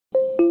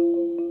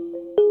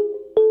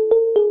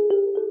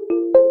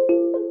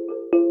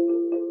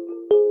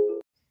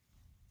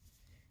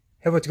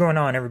Hey, what's going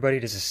on, everybody?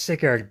 This is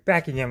Sick Eric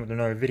back again with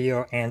another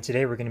video, and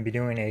today we're going to be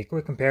doing a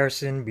quick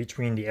comparison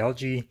between the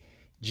LG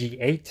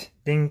G8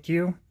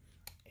 ThinQ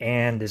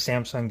and the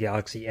Samsung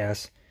Galaxy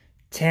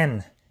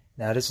S10.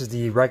 Now, this is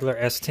the regular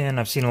S10.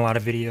 I've seen a lot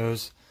of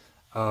videos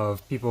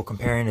of people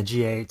comparing the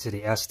G8 to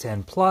the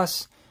S10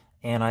 Plus,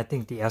 and I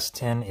think the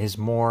S10 is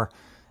more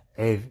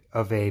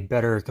of a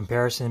better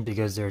comparison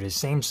because they're the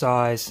same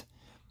size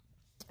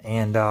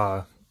and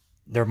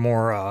they're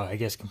more, I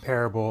guess,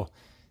 comparable,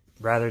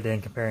 rather than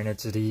comparing it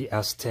to the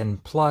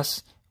S10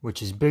 Plus,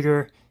 which is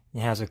bigger. It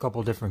has a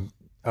couple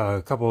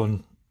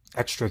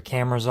extra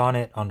cameras on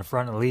it, on the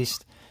front at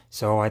least.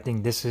 So I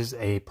think this is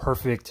a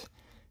perfect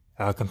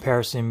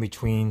comparison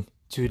between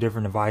two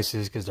different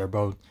devices because they're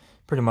both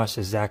pretty much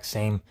the exact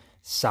same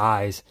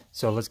size.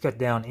 So let's get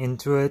down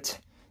into it.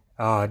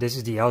 This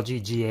is the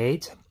LG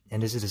G8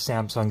 and this is the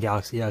Samsung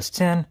Galaxy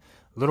S10. A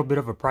little bit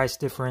of a price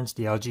difference.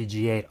 The LG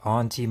G8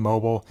 on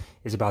T-Mobile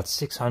is about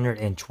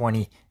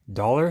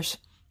 $620,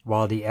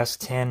 while the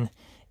S10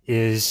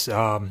 is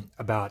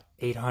about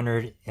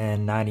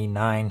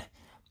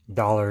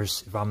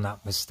 $899, if I'm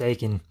not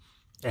mistaken.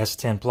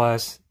 S10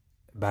 Plus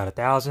about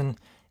 $1,000,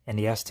 and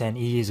the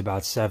S10e is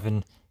about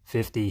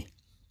 $750.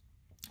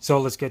 So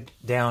let's get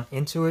down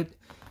into it.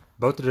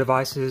 Both the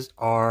devices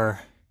are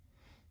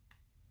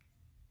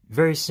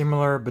very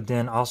similar, but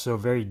then also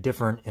very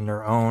different in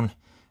their own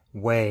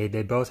way.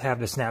 They both have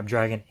the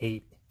Snapdragon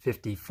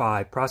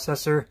 855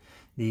 processor.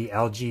 The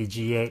LG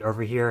G8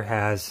 over here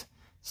has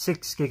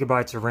 6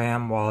 gigabytes of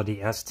RAM, while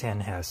the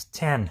S10 has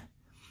 10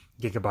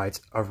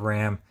 gigabytes of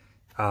RAM.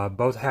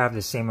 Both have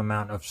the same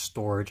amount of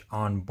storage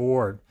on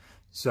board.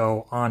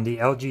 So on the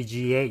LG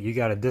G8, you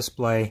got a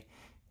display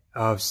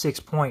of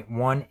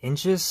 6.1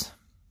 inches,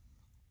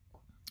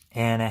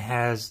 and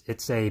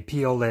it's a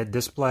POLED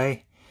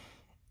display,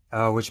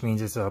 which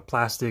means it's a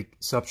plastic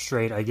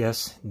substrate, I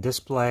guess,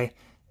 display.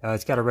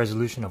 It's got a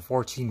resolution of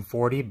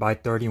 1440 by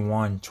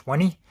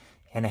 3120,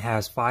 and it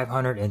has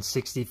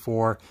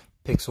 564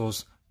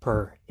 pixels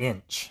per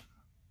inch.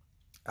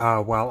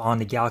 While on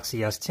the Galaxy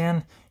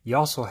S10, you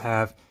also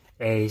have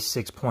a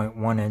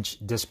 6.1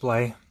 inch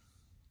display.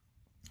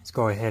 Let's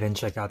go ahead and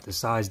check out the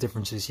size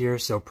differences here.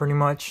 So pretty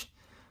much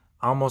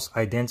almost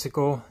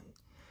identical.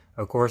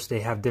 Of course,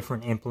 they have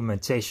different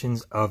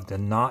implementations of the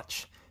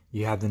notch.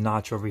 You have the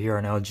notch over here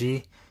on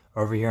LG.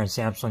 Over here on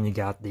Samsung, you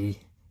got the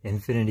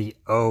Infinity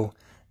O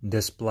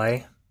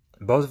display.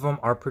 Both of them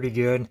are pretty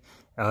good.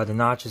 The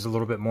notch is a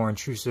little bit more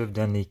intrusive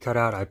than the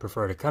cutout. I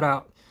prefer the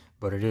cutout,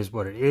 but it is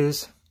what it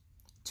is.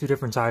 Two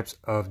different types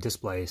of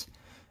displays.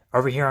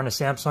 Over here on the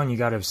Samsung, you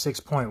got a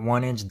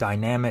 6.1 inch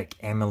dynamic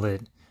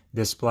AMOLED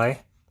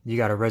display. You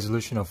got a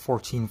resolution of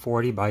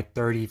 1440 by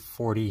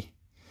 3040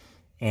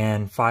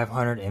 and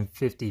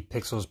 550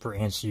 pixels per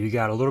inch. So you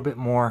got a little bit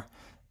more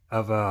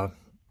of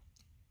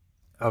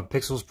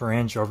pixels per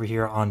inch over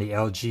here on the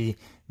LG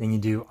than you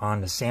do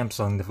on the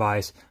Samsung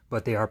device,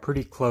 but they are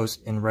pretty close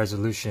in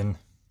resolution,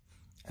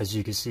 as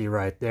you can see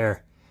right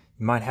there.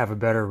 You might have a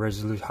better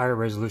resolution, higher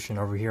resolution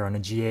over here on the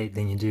G8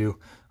 than you do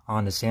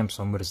on the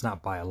Samsung, but it's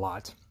not by a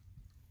lot.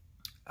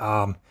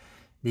 The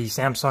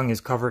Samsung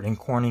is covered in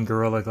Corning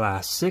Gorilla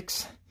Glass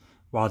 6,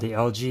 while the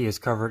LG is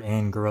covered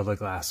in Gorilla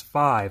Glass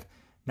 5.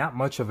 Not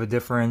much of a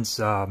difference.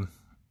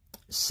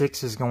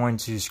 6 is going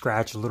to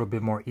scratch a little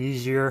bit more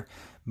easier,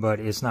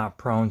 but it's not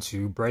prone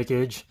to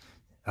breakage.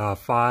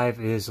 5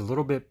 is a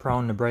little bit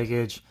prone to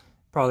breakage,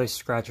 probably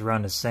scratch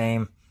around the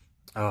same.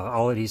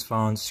 All of these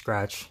phones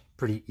scratch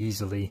pretty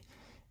easily.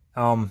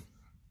 Over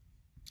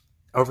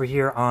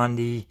here on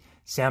the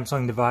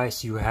Samsung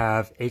device, you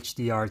have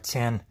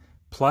HDR10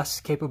 Plus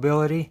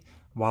capability,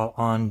 while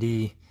on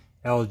the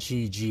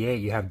LG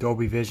G8, you have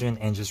Dolby Vision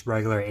and just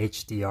regular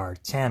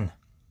HDR10.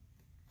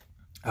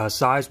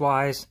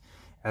 Size-wise,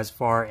 as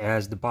far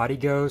as the body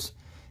goes,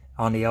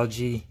 on the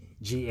LG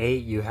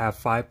G8, you have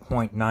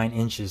 5.9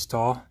 inches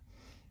tall,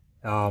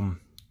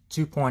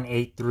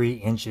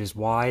 2.83 inches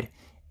wide,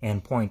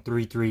 and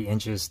 0.33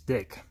 inches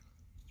thick.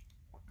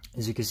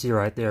 As you can see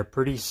right there,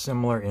 pretty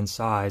similar in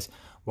size,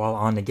 while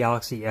on the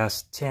Galaxy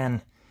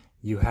S10,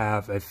 you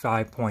have a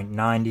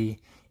 5.90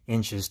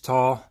 inches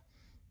tall,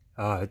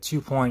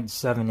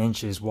 2.7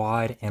 inches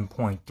wide, and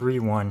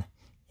 0.31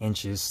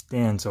 inches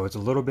thin. So it's a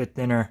little bit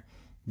thinner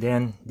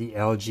than the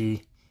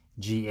LG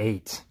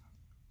G8.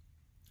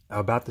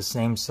 About the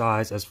same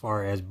size as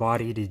far as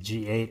body. The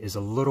G8 is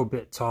a little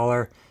bit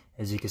taller,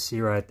 as you can see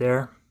right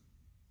there,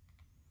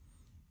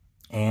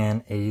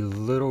 and a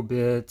little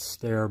bit,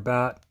 they're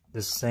about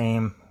the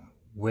same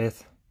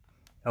with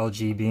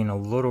LG being a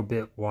little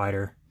bit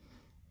wider.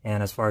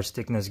 And as far as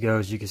thickness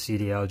goes, you can see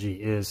the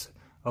LG is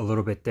a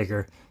little bit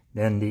thicker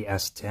than the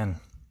S10.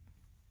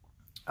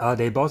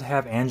 They both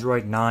have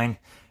Android 9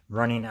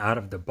 running out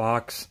of the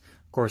box.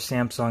 Of course,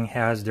 Samsung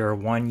has their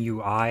One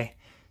UI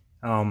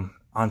on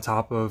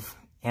top of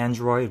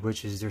Android,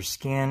 which is their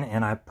skin,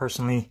 and I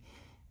personally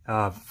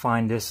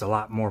find this a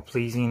lot more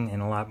pleasing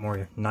and a lot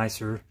more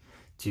nicer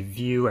to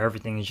view.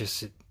 Everything is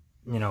just,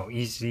 you know,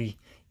 easily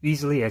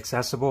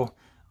accessible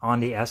on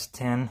the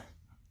S10.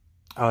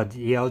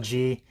 The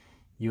LG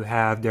you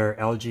have their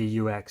LG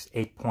UX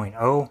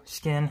 8.0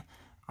 skin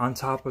on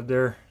top of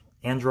their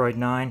Android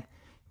 9,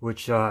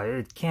 which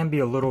it can be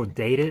a little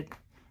dated,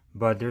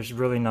 but there's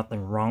really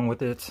nothing wrong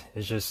with it.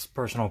 It's just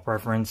personal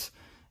preference.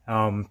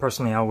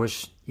 Personally, I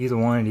wish either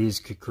one of these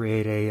could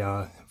create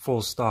a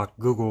full stock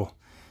Google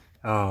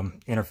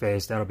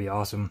interface. That'll be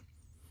awesome.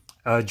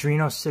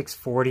 Adreno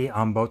 640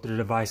 on both of the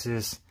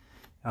devices.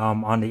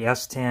 On the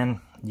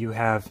S10, you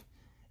have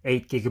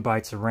 8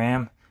 gigabytes of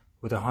RAM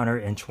with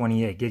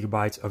 128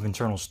 gigabytes of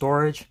internal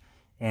storage,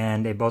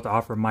 and they both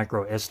offer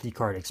micro SD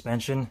card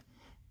expansion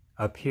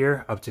up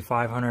here up to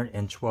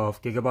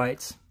 512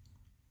 gigabytes.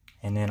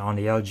 And then on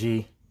the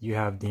LG, you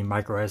have the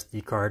micro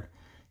SD card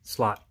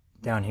slot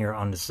down here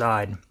on the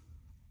side.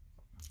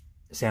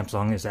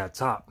 Samsung is at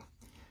top.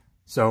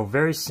 So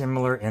very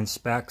similar in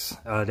specs.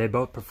 They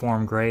both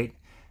perform great.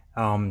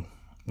 None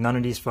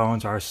of these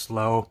phones are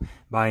slow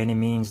by any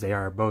means. They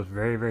are both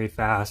very, very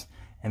fast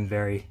and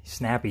very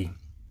snappy.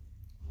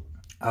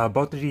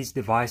 Both of these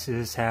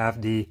devices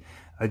have the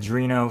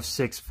Adreno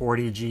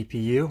 640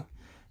 GPU.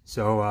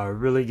 So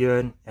really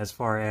good as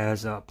far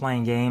as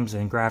playing games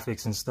and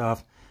graphics and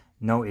stuff.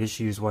 No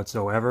issues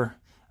whatsoever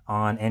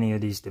on any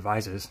of these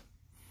devices.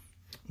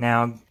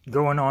 Now,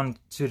 going on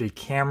to the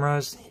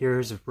cameras,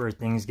 here's where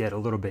things get a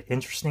little bit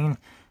interesting.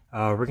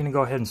 We're going to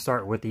go ahead and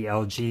start with the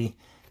LG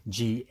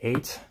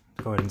G8.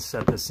 Go ahead and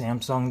set the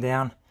Samsung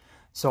down.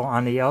 So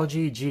on the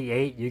LG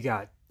G8, you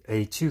got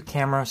a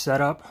 2-camera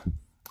setup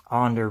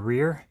on the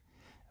rear.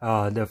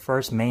 The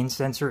first main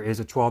sensor is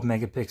a 12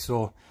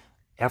 megapixel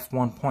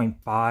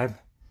f1.5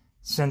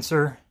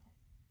 sensor,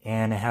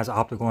 and it has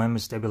optical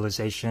image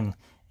stabilization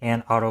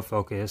and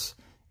autofocus,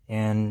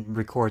 and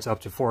records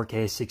up to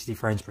 4K 60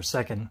 frames per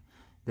second.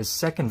 The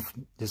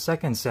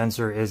second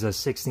sensor is a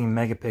 16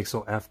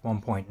 megapixel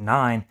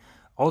f1.9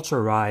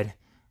 ultra wide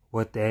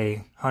with a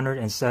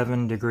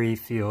 107 degree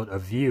field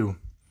of view.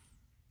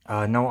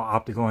 No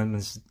optical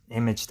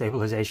image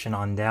stabilization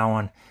on that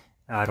one,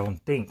 I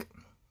don't think.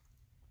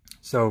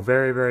 So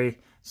very, very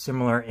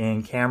similar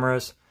in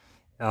cameras.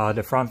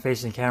 The front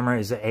facing camera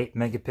is an 8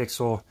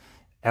 megapixel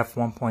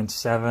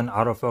f1.7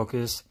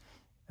 autofocus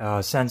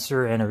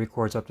sensor, and it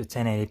records up to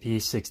 1080p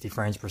 60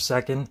 frames per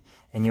second.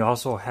 And you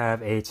also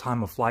have a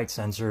time of flight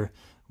sensor,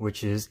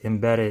 which is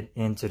embedded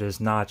into this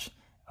notch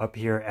up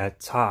here at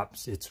top.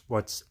 It's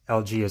what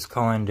LG is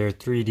calling their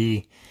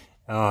 3D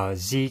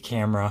Z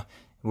camera,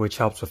 which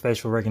helps with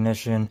facial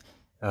recognition,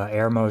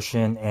 air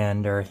motion,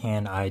 and their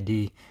hand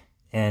ID.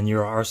 And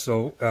you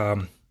also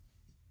have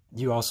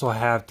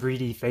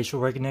 3D facial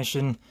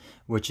recognition,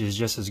 which is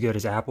just as good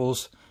as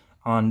Apple's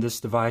on this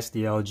device,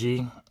 the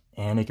LG,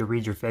 and it can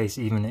read your face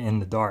even in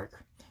the dark.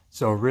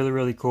 So really,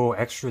 really cool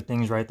extra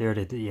things right there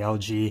that the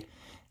LG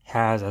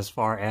has as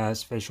far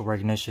as facial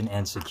recognition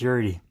and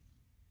security.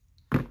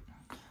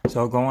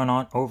 So going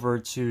on over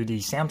to the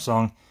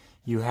Samsung,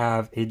 you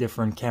have a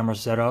different camera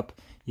setup.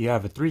 You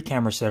have a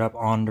 3-camera setup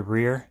on the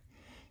rear.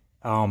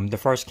 The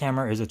first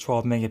camera is a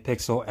 12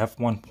 megapixel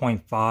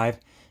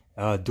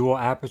f1.5 dual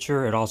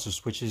aperture. It also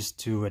switches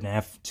to an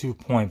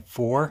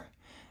f2.4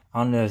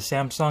 on the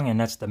Samsung,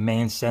 and that's the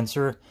main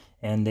sensor.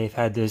 And they've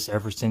had this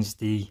ever since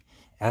the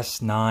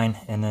S9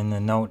 and then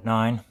the Note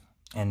 9,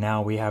 and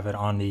now we have it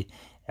on the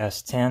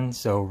S10.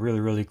 So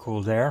really, really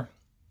cool there.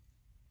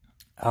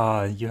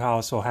 You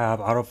also have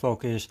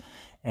autofocus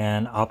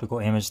and optical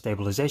image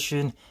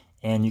stabilization,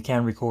 and you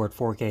can record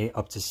 4K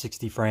up to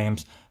 60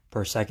 frames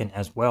per second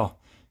as well.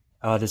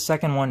 The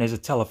second one is a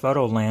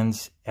telephoto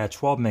lens at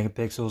 12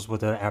 megapixels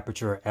with an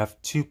aperture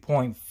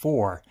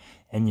f2.4,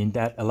 and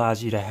that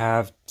allows you to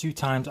have 2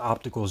 times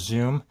optical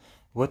zoom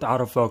with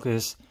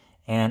autofocus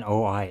and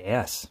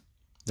OIS.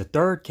 The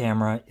third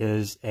camera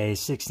is a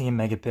 16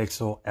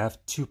 megapixel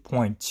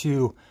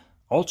f2.2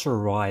 ultra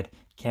wide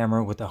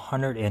camera with a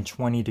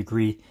 120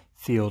 degree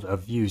field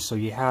of view. So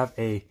you have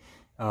a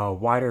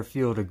wider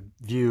field of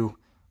view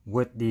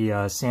with the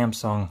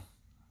Samsung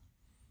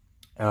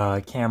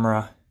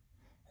camera.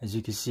 As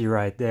you can see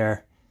right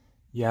there,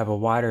 you have a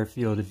wider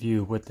field of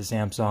view with the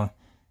Samsung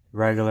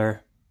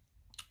regular,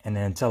 and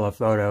then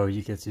telephoto,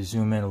 you get to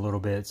zoom in a little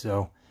bit.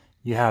 So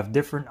you have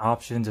different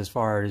options as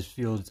far as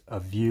fields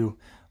of view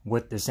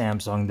with the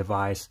Samsung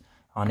device.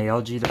 On the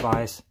LG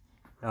device,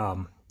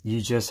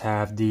 you just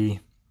have the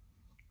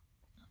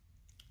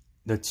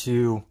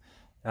 2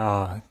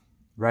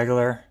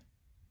 regular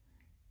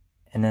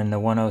and then the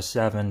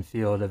 107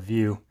 field of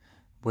view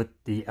with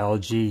the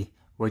LG,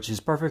 which is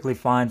perfectly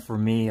fine for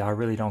me. I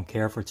really don't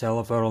care for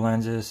telephoto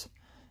lenses.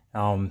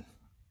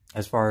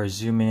 As far as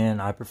zooming in,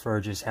 I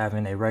prefer just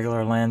having a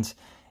regular lens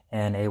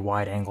and a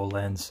wide angle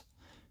lens.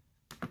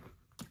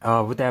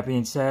 With that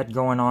being said,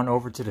 going on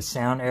over to the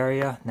sound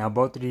area. Now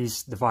both of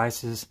these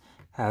devices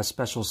have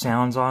special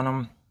sounds on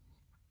them.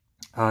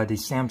 The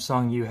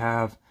Samsung, you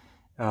have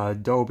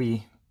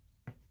Dolby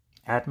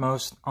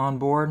Atmos on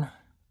board,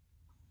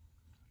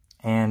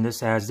 and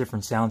this has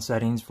different sound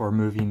settings for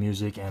movie,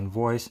 music, and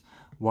voice,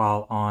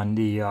 while on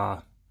the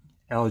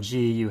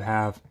LG you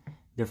have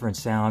different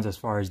sounds as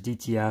far as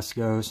DTS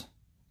goes,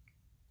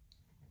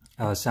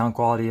 sound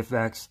quality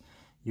effects.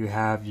 you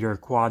have your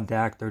quad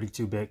DAC,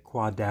 32-bit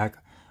quad DAC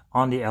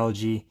on the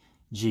LG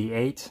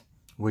G8,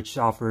 which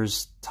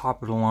offers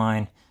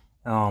top-of-the-line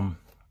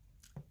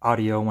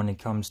audio when it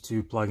comes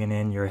to plugging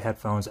in your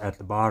headphones at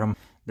the bottom.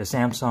 The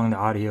Samsung, the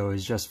audio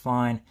is just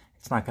fine.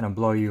 It's not going to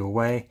blow you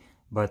away,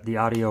 but the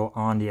audio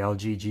on the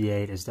LG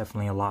G8 is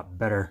definitely a lot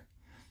better.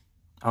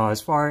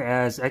 As far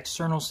as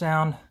external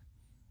sound,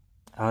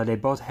 they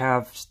both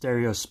have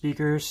stereo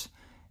speakers.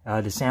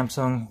 The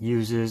Samsung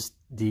uses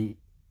the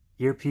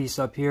earpiece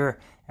up here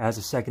as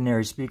a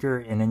secondary speaker,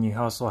 and then you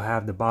also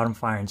have the bottom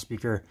firing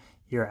speaker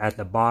here at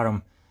the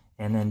bottom.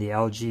 And then the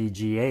LG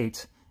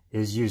G8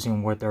 is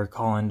using what they're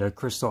calling the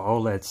crystal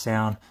OLED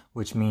sound,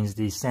 which means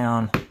the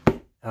sound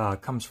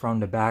comes from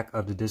the back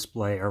of the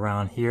display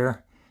around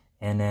here,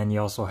 and then you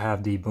also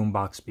have the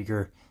boombox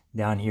speaker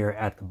down here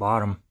at the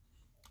bottom.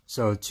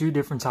 So two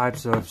different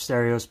types of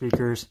stereo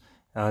speakers,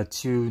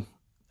 two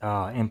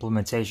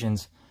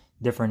implementations,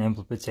 different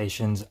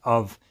implementations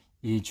of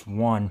each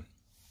one.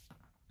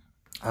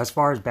 As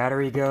far as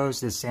battery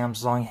goes, this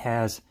Samsung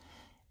has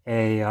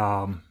a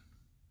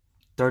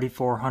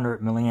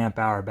 3400 milliamp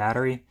hour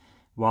battery,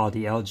 while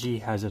the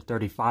LG has a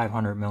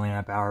 3500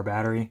 milliamp hour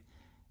battery.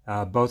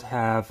 Both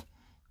have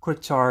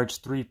quick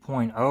charge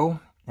 3.0,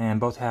 and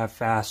both have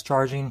fast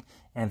charging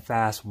and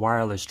fast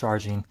wireless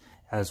charging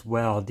as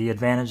well. The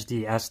advantage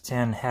the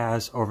S10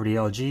 has over the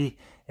LG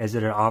is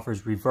that it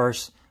offers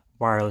reverse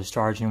wireless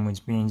charging,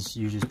 which means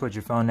you just put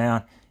your phone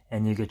down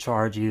and you could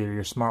charge either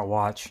your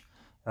smartwatch,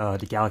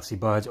 the Galaxy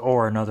Buds,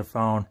 or another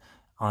phone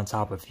on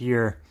top of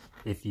here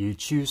if you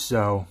choose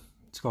so.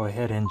 Let's go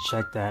ahead and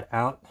check that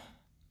out,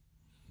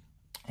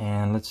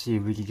 and let's see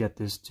if we can get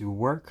this to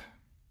work.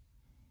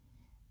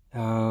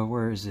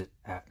 Where is it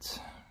at?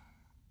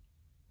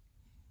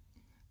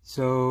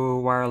 So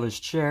wireless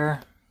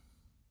chair,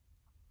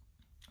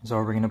 so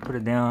we're going to put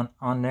it down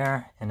on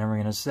there, and then we're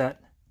going to set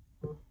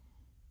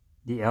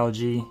the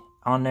LG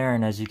on there,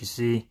 and as you can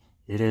see,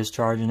 it is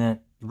charging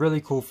it.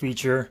 Really cool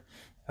feature.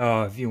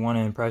 If you want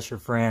to impress your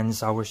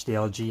friends, I wish the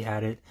LG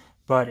had it,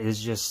 but it's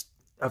just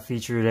a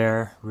feature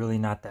there, really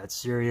not that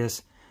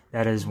serious.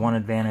 That is one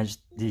advantage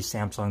the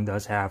Samsung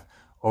does have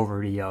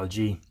over the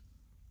LG.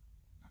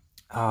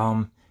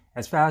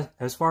 As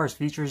far as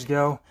features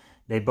go,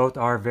 they both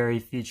are very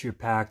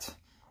feature-packed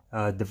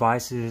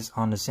devices.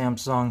 On the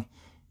Samsung,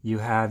 you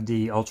have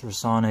the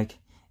ultrasonic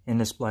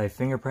in-display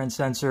fingerprint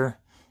sensor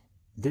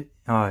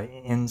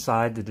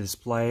inside the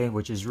display,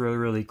 which is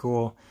really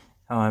cool.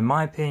 In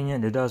my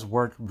opinion, it does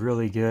work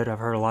really good. I've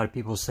heard a lot of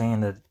people saying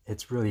that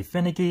it's really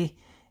finicky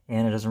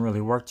and it doesn't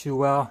really work too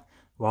well,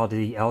 while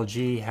the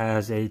LG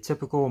has a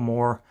typical,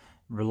 more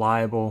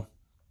reliable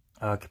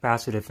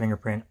capacitive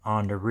fingerprint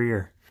on the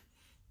rear.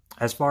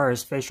 As far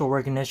as facial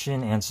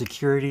recognition and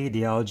security,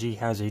 the LG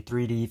has a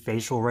 3D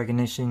facial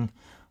recognition,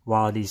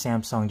 while the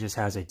Samsung just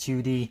has a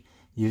 2D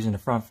using the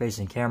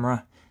front-facing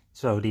camera.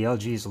 So the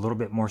LG is a little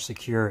bit more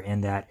secure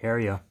in that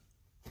area.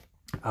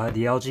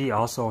 The LG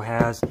also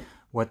has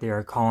what they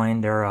are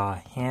calling their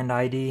hand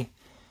ID.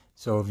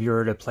 So if you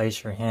were to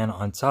place your hand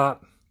on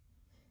top,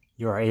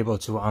 you are able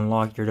to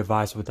unlock your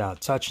device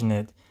without touching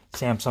it.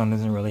 Samsung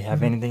doesn't really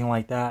have anything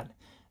like that.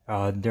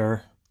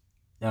 Their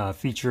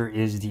feature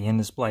is the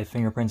in-display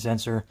fingerprint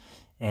sensor,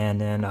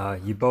 and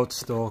then you both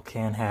still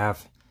can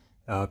have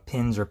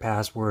pins or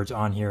passwords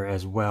on here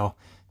as well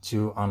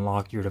to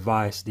unlock your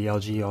device. The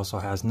LG also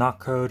has knock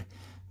code,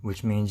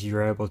 which means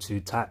you're able to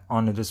tap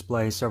on the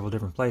display several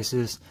different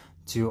places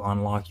to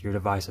unlock your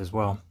device as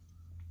well.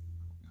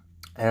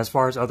 As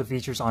far as other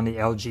features on the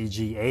LG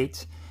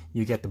G8,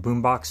 you get the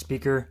boombox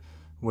speaker,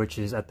 which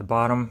is at the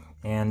bottom,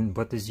 and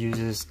what this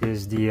uses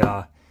is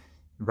the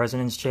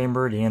resonance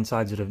chamber, the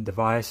insides of the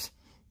device,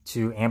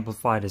 to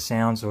amplify the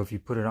sound. So if you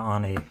put it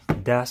on a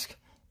desk,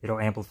 it'll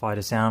amplify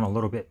the sound a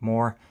little bit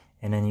more,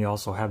 and then you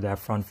also have that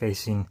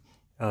front-facing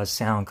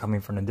sound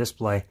coming from the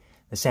display.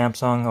 The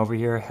Samsung over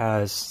here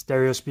has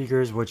stereo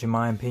speakers, which in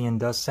my opinion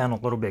does sound a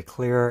little bit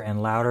clearer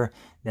and louder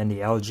than the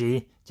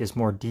LG, just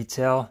more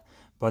detail,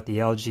 but the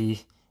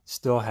LG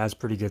still has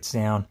pretty good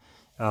sound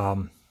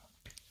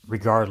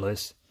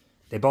regardless.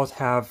 They both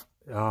have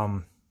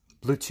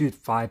Bluetooth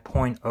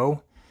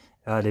 5.0.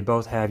 They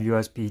both have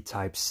USB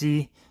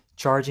Type-C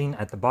charging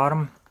at the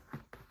bottom.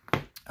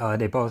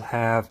 They both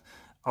have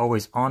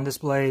always on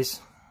displays,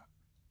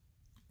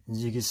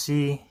 as you can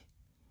see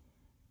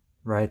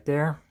right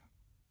there.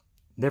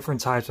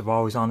 Different types of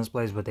always on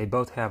displays, but they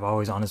both have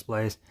always on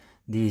displays.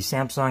 The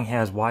Samsung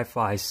has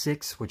Wi-Fi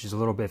 6, which is a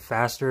little bit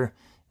faster.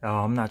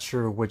 I'm not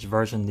sure which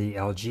version the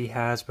LG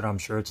has, but I'm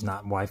sure it's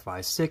not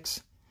Wi-Fi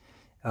 6.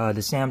 The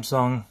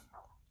Samsung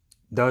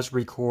does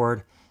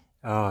record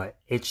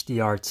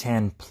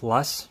HDR10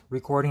 plus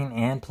recording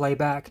and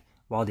playback,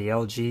 while the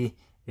LG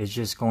is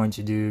just going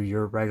to do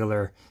your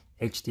regular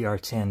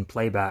HDR10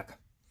 playback.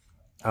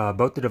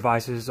 Both the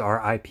devices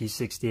are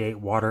IP68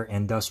 water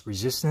and dust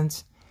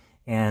resistant,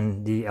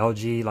 and the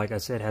LG, like I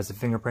said, has the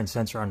fingerprint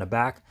sensor on the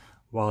back,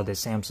 while the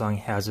Samsung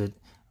has it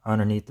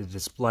underneath the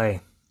display.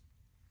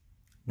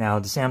 Now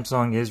the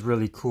Samsung is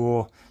really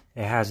cool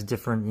It has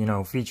different, you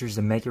know, features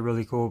to make it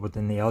really cool, but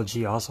then the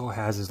LG also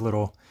has this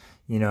little,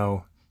 you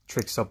know,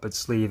 tricks up its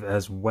sleeve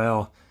as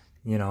well,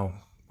 you know,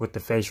 with the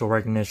facial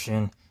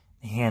recognition,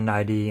 the hand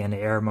ID, and the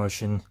air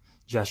motion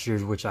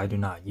gestures, which I do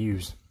not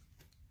use.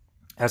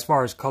 As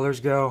far as colors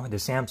go, the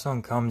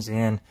Samsung comes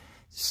in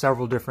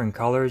several different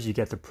colors. You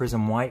get the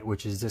Prism White,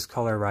 which is this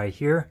color right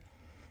here.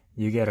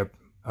 You get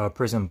a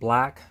Prism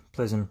Black,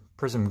 Prism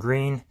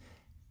Green,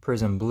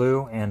 Prism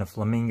Blue, and a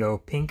Flamingo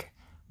Pink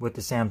with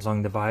the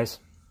Samsung device.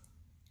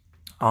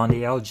 On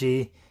the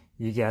LG,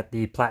 you get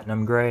the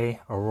Platinum Gray,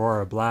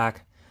 Aurora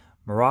Black,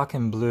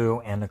 Moroccan Blue,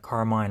 and the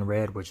Carmine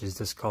Red, which is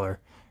this color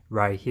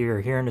right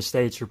here. Here in the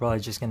States, you're probably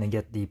just going to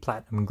get the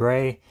Platinum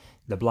Gray,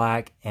 the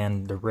Black,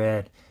 and the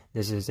Red.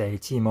 This is a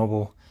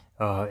T-Mobile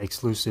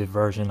exclusive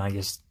version, I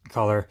guess,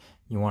 color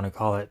you want to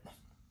call it.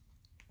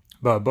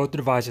 But both the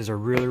devices are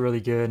really,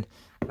 really good.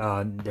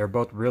 They're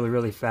both really,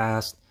 really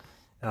fast.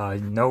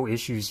 No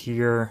issues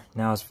here.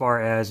 Now, as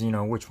far as, you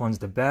know, which one's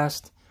the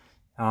best,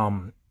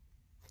 I'm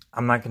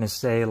not going to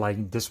say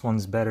like this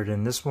one's better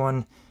than this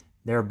one.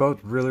 They're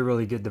both really,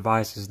 really good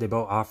devices. They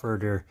both offer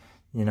their,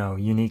 you know,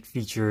 unique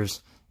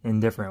features in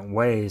different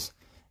ways.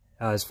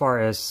 As far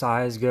as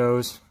size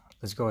goes,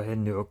 let's go ahead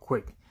and do a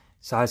quick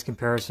size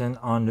comparison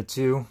on the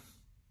two.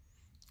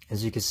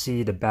 As you can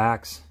see, the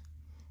backs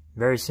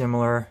very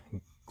similar,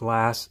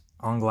 glass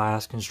on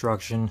glass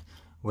construction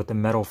with the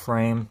metal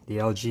frame. The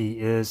LG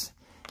is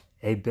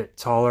a bit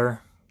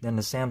taller than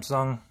the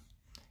Samsung,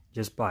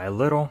 just by a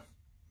little.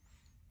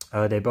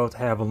 They both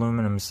have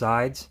aluminum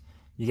sides.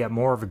 You get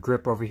more of a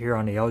grip over here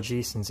on the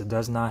LG since it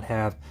does not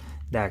have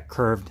that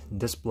curved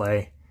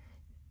display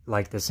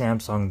like the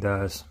Samsung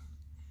does.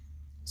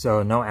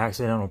 So no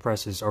accidental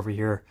presses over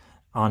here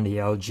on the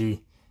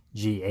LG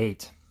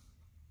G8.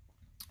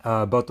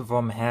 Both of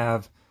them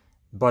have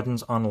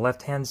buttons on the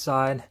left hand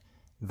side,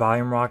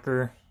 volume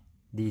rocker.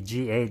 The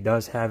G8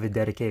 does have a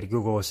dedicated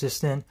Google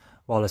Assistant,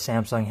 while the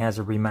Samsung has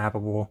a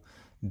remappable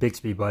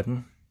Bixby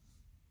button.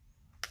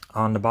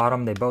 On the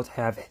bottom, they both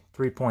have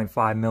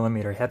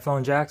 3.5mm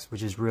headphone jacks,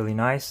 which is really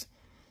nice.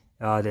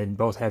 They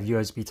both have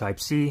USB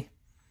Type-C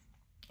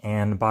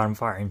and the bottom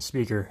firing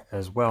speaker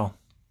as well.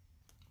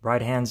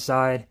 Right hand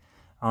side,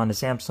 on the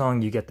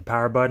Samsung, you get the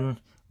power button,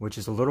 which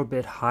is a little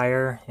bit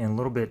higher and a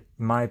little bit,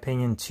 in my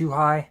opinion, too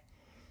high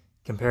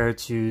compared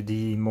to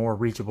the more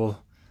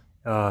reachable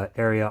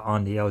area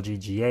on the LG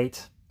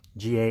G8.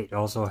 G8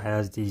 also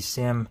has the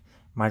SIM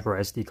micro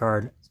SD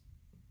card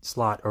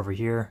slot over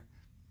here.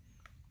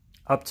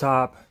 Up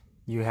top,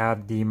 you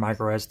have the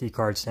micro SD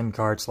card SIM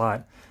card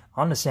slot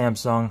on the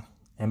Samsung,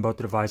 and both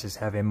the devices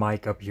have a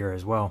mic up here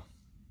as well.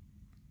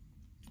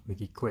 We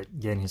could quit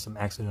getting some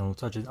accidental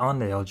touches on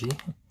the LG.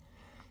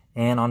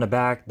 And on the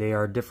back, they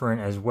are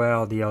different as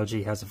well. The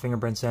LG has a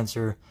fingerprint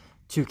sensor,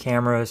 2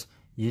 cameras.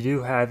 You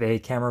do have a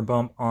camera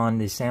bump on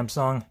the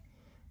Samsung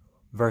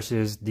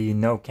versus the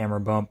no camera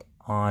bump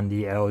on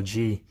the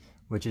LG,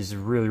 which is a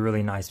really,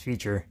 really nice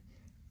feature.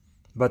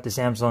 But the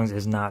Samsung's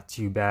is not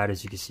too bad,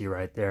 as you can see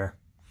right there.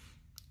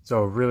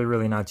 So really,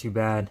 really not too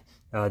bad.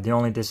 The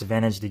only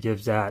disadvantage that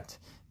gives that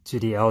to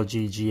the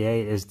LG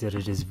G8 is that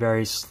it is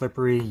very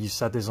slippery. You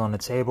set this on the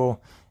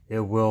table,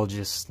 it will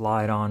just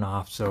slide on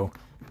off. So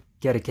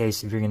get a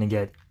case if you're going to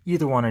get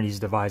either one of these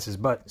devices,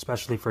 but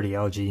especially for the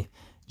LG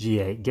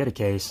G8, get a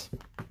case.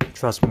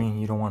 Trust me,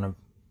 you don't want to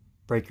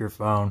break your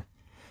phone.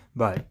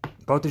 But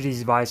both of these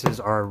devices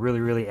are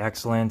really, really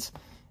excellent.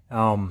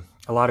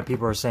 A lot of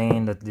people are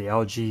saying that the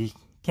LG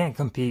can't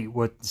compete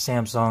with the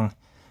Samsung,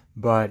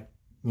 but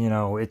you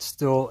know, it's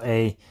still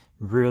a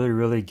really,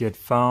 really good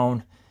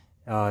phone,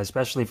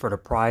 especially for the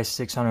price,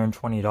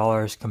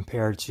 $620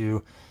 compared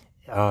to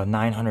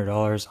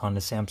 $900 on the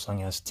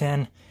Samsung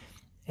S10.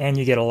 And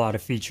you get a lot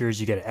of features.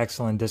 You get an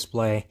excellent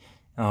display.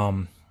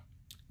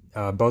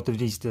 Both of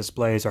these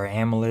displays are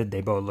AMOLED.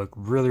 They both look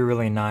really,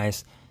 really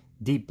nice.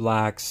 Deep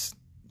blacks,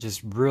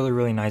 just really,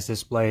 really nice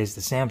displays.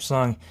 The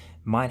Samsung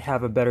might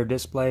have a better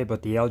display,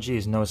 but the LG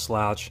is no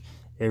slouch.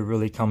 It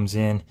really comes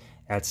in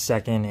at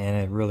second,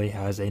 and it really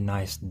has a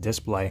nice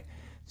display.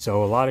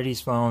 So a lot of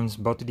these phones,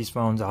 both of these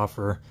phones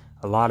offer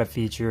a lot of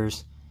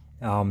features.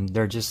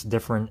 They're just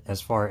different as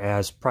far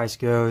as price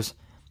goes.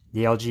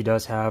 The LG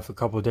does have a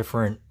couple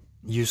different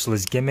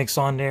useless gimmicks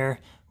on there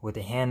with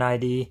the hand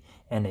ID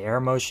and the air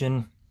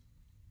motion,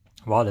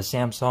 while the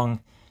Samsung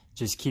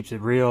just keeps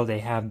it real. They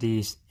have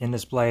these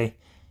in-display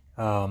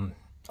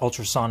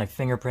ultrasonic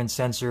fingerprint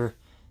sensor,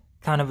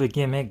 kind of a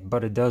gimmick,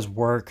 but it does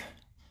work.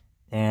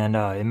 And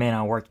it may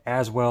not work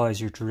as well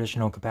as your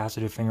traditional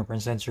capacitive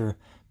fingerprint sensor,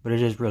 but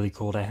it is really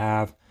cool to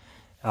have.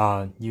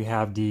 You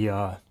have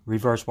the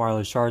reverse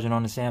wireless charging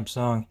on the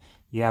Samsung.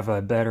 You have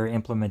a better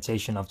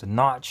implementation of the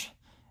notch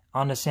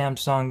on the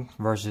Samsung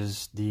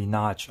versus the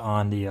notch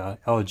on the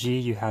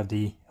LG. You have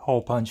the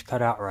hole punch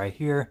cutout right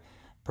here.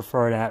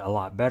 Prefer that a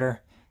lot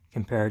better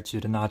compared to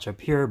the notch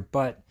up here,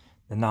 but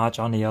the notch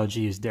on the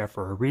LG is there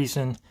for a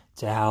reason,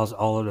 to house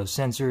all of those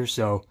sensors,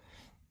 so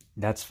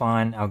that's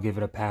fine. I'll give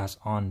it a pass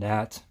on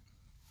that.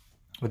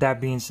 With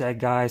that being said,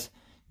 guys,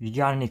 if you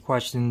got any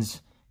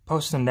questions,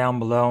 post them down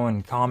below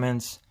in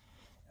comments.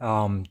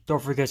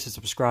 Don't forget to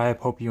subscribe.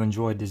 Hope you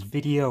enjoyed this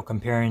video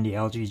comparing the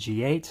LG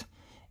G8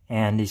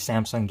 and the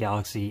Samsung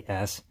Galaxy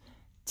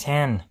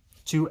S10.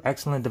 Two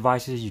excellent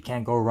devices. You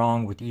can't go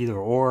wrong with either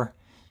or.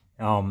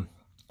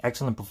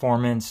 Excellent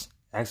performance,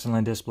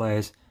 excellent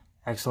displays,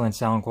 excellent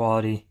sound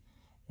quality,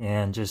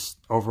 and just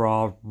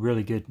overall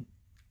really good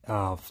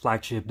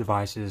flagship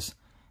devices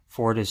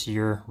for this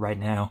year right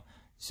now.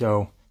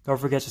 So don't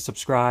forget to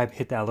subscribe,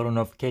 hit that little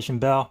notification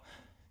bell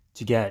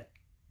to get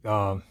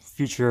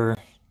future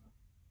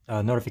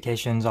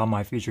notifications on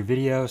my future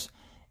videos,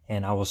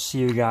 and I will see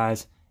you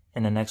guys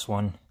in the next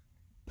one.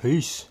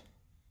 Peace.